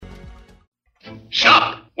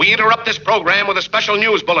we interrupt this program with a special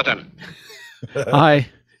news bulletin. Hi.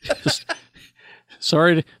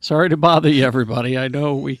 Sorry to bother you, everybody. I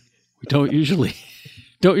know we don't usually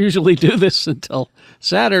do this until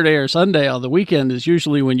Saturday or Sunday. On the weekend is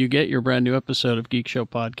usually when you get your brand new episode of Geek Show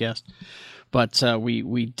Podcast. But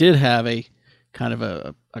we did have a kind of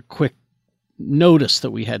a quick notice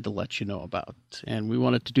that we had to let you know about, and we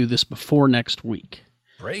wanted to do this before next week.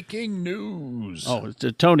 Breaking news. Oh,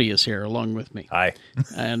 Tony is here along with me. Hi.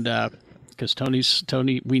 And because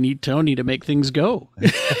we need Tony to make things go.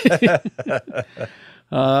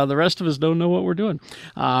 The rest of us don't know what we're doing.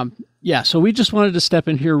 So we just wanted to step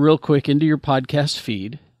in here real quick into your podcast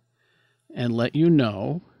feed and let you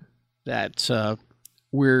know that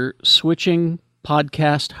we're switching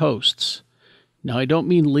podcast hosts. Now, I don't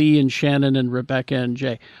mean Lee and Shannon and Rebecca and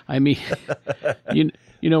Jay. I mean, you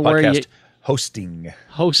know where you hosting,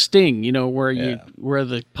 you know, where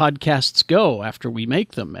the podcasts go after we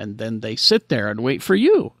make them, and then they sit there and wait for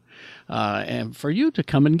you, and for you to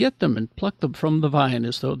come and get them and pluck them from the vine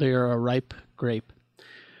as though they are a ripe grape.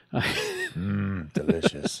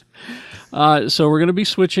 Delicious. So we're going to be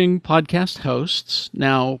switching podcast hosts.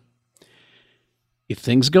 Now, if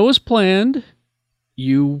things go as planned,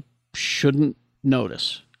 you shouldn't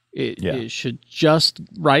notice. It should just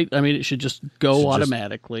it should just go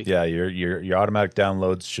automatically. Your automatic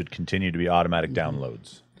downloads should continue to be automatic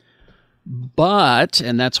downloads. But,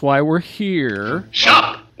 and that's why we're here.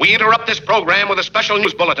 Stop! We interrupt this program with a special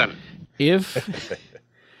news bulletin. If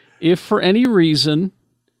for any reason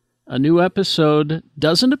a new episode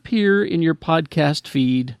doesn't appear in your podcast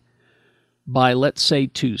feed by, let's say,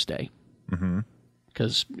 Tuesday,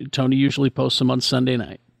 because Tony usually posts them on Sunday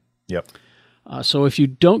night. Yep. So if you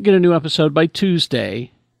don't get a new episode by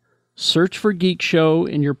Tuesday, search for Geek Show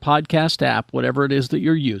in your podcast app, whatever it is that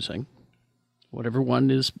you're using, whatever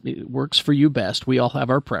one works for you best. We all have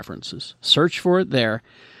our preferences. Search for it there,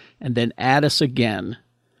 and then add us again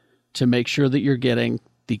to make sure that you're getting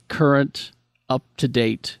the current,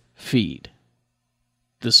 up-to-date feed.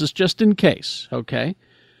 This is just in case, okay?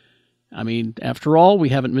 I mean, after all, we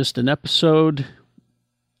haven't missed an episode,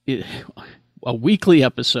 a weekly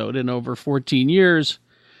episode in over 14 years,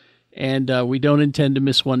 and we don't intend to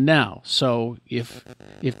miss one now. So if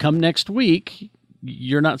come next week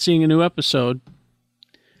you're not seeing a new episode,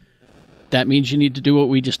 that means you need to do what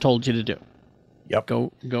we just told you to do. Yep.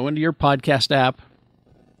 Go into your podcast app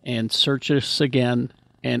and search us again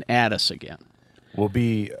and add us again. We'll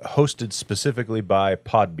be hosted specifically by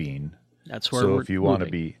Podbean. That's where. So if you want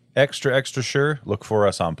to be extra sure, look for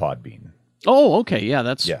us on Podbean. Oh, okay, yeah,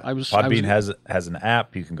 that's. Yeah, Podbean has an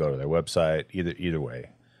app. You can go to their website. Either way,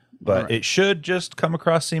 but It should just come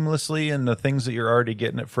across seamlessly in the things that you're already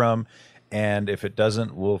getting it from. And if it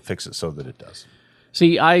doesn't, we'll fix it so that it does.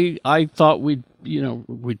 See, I thought we'd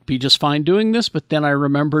be just fine doing this, but then I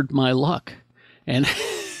remembered my luck, and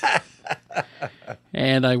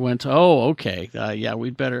and I went, oh, okay,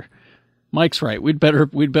 we'd better. Mike's right. We'd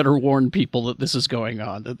better warn people that this is going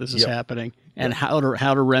on, that this is happening, and how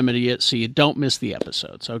to remedy it so you don't miss the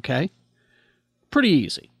episodes. Okay, pretty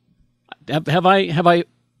easy. Have I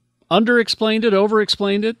under-explained it,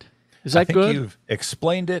 over-explained it? Is that good? I think you've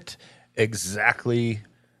explained it exactly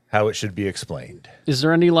how it should be explained. Is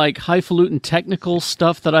there any like highfalutin technical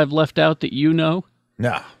stuff that I've left out that you know?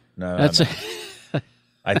 No. That's it.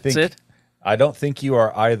 That's it. I don't think you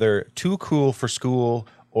are either too cool for school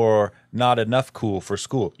or not enough cool for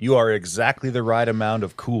school. You are exactly the right amount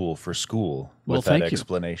of cool for school with that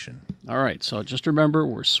explanation. All right, so just remember,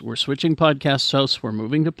 we're switching podcast hosts. We're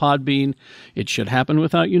moving to Podbean. It should happen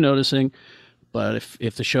without you noticing. But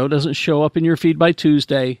if the show doesn't show up in your feed by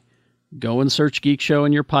Tuesday, go and search Geek Show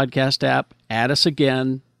in your podcast app. Add us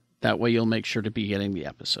again. That way you'll make sure to be getting the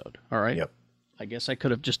episode. All right? Yep. I guess I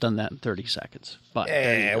could have just done that in 30 seconds. But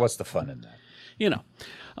what's the fun in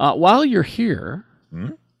that? While you're here,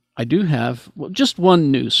 I do have just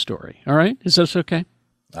one news story. All right? Is this okay?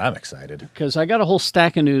 I'm excited. Because I got a whole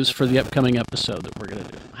stack of news for the upcoming episode that we're going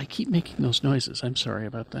to do. I keep making those noises. I'm sorry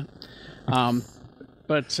about that.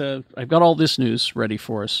 But I've got all this news ready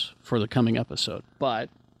for us for the coming episode. But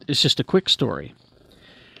it's just a quick story.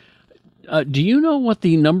 Do you know what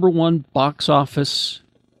the #1 box office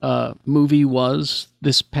movie was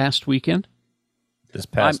this past weekend? This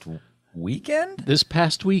past weekend? This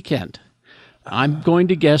past weekend. I'm going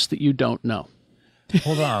to guess that you don't know.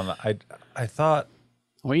 Hold on. I thought...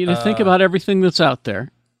 I want you to think about everything that's out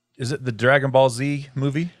there. Is it the Dragon Ball Z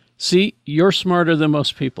movie? See, you're smarter than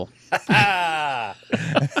most people.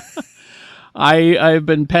 I've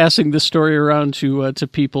been passing this story around to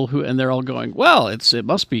people and they're all going, well, it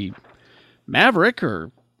must be Maverick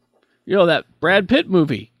or that Brad Pitt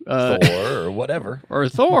movie, Thor or whatever. or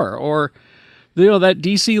Thor, or that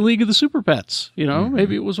DC League of the Super Pets.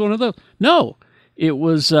 Maybe it was one of those. No, it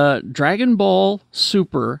was Dragon Ball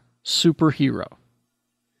Superhero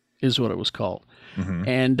is what it was called.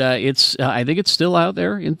 And it's I think it's still out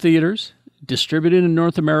there in theaters, distributed in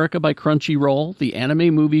North America by Crunchyroll. The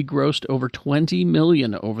anime movie grossed over $20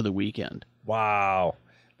 million over the weekend. Wow.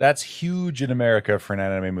 That's huge in America for an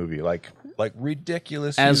anime movie. Like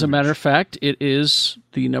ridiculous. As a huge. matter of fact, it is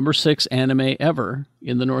the number 6 anime ever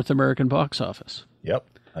in the North American box office. Yep,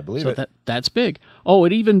 I believe So it. that's big. Oh,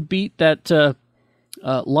 it even beat that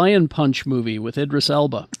Lion Punch movie with Idris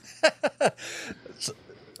Elba.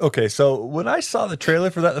 Okay, so when I saw the trailer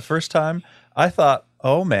for that the first time, I thought,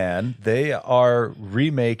 oh man, they are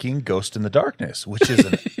remaking Ghost in the Darkness, which is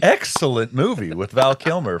an excellent movie with Val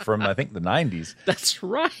Kilmer from, I think, the 90s. That's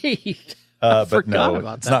right. But forgot no,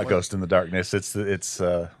 about it's that not one. Ghost in the Darkness. It's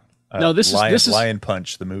No, this is Lion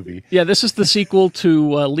Punch, the movie. Yeah, this is the sequel to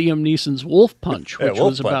Liam Neeson's Wolf Punch, which Wolf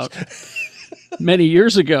was Punch. about many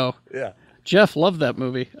years ago. Yeah. Jeff loved that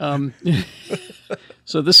movie.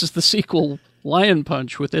 So this is the sequel, Lion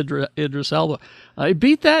Punch, with Idris Elba. I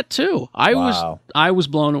beat that too. I was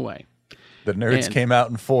blown away. The nerds And- came out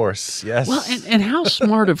in force. Yes. Well, and how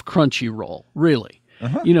smart of Crunchyroll, really.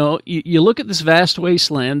 You look at this vast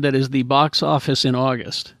wasteland that is the box office in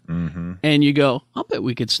August, and you go, I'll bet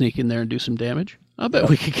we could sneak in there and do some damage. I'll bet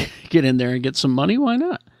we could get in there and get some money. Why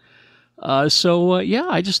not? I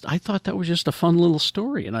thought that was just a fun little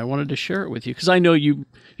story, and I wanted to share it with you because I know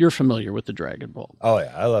you're familiar with the Dragon Ball. Oh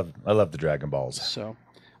yeah, I love the Dragon Balls. So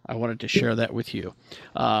I wanted to share that with you.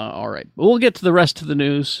 All right. We'll get to the rest of the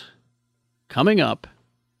news coming up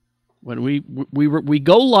when we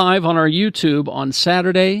go live on our YouTube on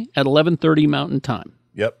Saturday at 11:30 Mountain Time.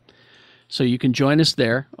 Yep. So you can join us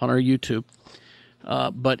there on our YouTube.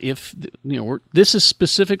 But if this is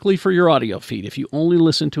specifically for your audio feed, if you only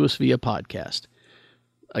listen to us via podcast,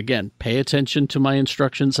 again, pay attention to my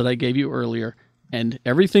instructions that I gave you earlier, and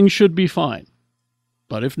everything should be fine.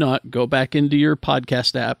 But if not, go back into your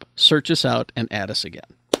podcast app, search us out, and add us again.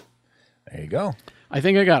 There you go. I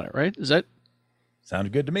think I got it, right? Is that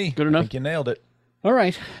Sounded good to me. Good enough? I think you nailed it. all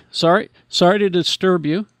right? Sorry to disturb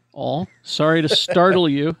you all. Sorry to startle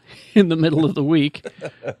you in the middle of the week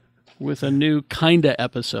with a new kinda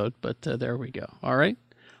episode, but there we go. All right?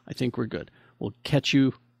 I think we're good. We'll catch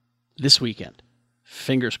you this weekend.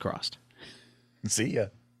 Fingers crossed. See ya.